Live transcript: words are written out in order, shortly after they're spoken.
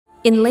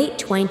In late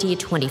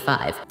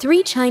 2025,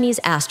 3 Chinese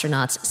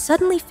astronauts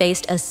suddenly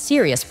faced a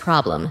serious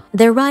problem.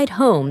 Their ride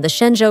home, the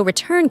Shenzhou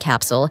return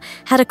capsule,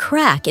 had a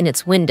crack in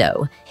its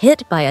window,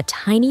 hit by a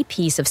tiny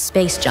piece of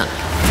space junk.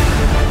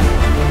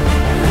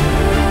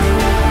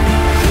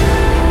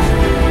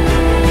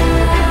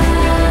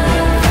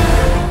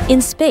 In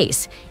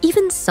space,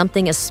 even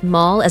something as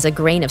small as a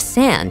grain of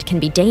sand can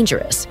be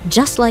dangerous.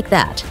 Just like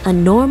that, a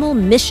normal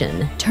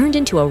mission turned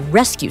into a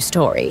rescue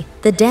story.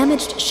 The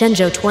damaged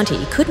Shenzhou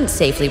 20 couldn't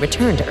safely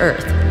return to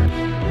Earth.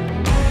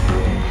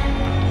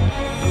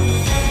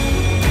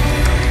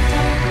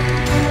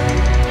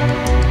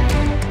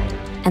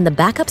 And the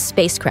backup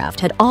spacecraft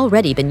had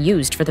already been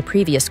used for the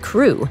previous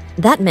crew.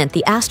 That meant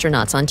the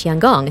astronauts on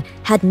Tiangong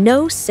had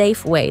no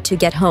safe way to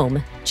get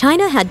home.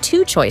 China had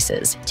 2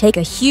 choices: take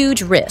a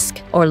huge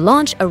risk or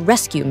launch a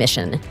rescue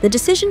mission. The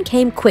decision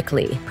came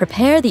quickly: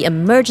 prepare the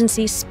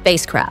emergency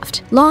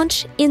spacecraft.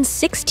 Launch in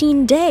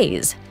 16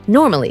 days.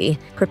 Normally,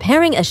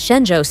 preparing a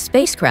Shenzhou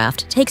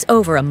spacecraft takes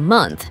over a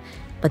month.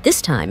 But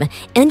this time,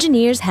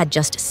 engineers had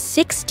just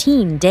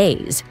 16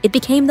 days. It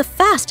became the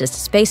fastest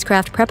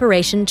spacecraft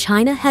preparation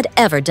China had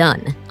ever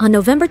done. On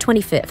November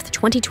 25,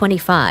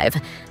 2025,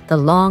 the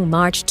Long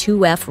March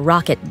 2F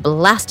rocket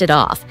blasted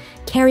off,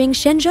 carrying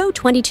Shenzhou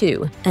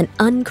 22, an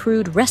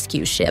uncrewed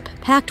rescue ship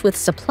packed with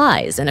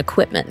supplies and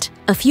equipment.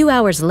 A few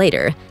hours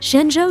later,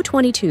 Shenzhou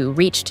 22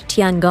 reached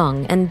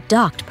Tiangong and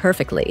docked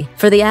perfectly.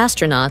 For the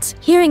astronauts,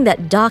 hearing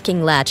that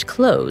docking latch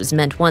close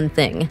meant one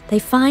thing: they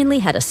finally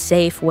had a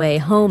safe way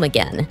home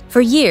again. For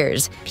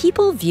years,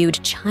 people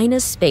viewed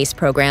China's space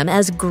program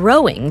as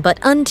growing but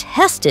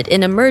untested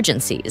in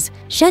emergencies.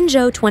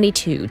 Shenzhou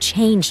 22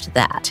 changed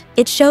that.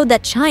 It showed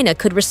that China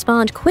could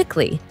respond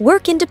quickly,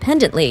 work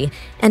independently,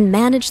 and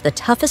manage the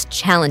toughest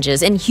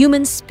challenges in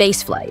human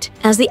spaceflight.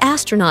 As the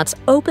astronauts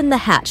opened the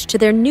hatch to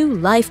their new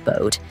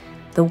lifeboat,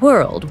 the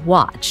world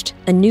watched.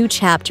 A new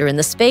chapter in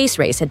the space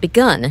race had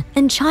begun,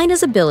 and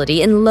China's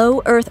ability in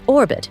low Earth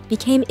orbit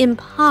became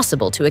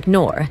impossible to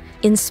ignore.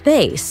 In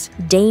space,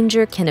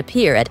 danger can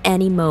appear at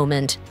any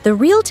moment. The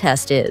real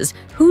test is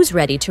who's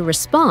ready to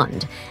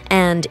respond,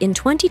 and in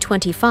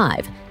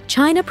 2025,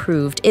 China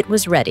proved it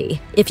was ready.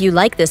 If you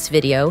like this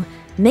video,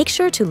 make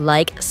sure to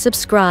like,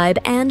 subscribe,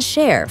 and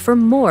share for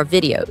more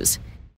videos.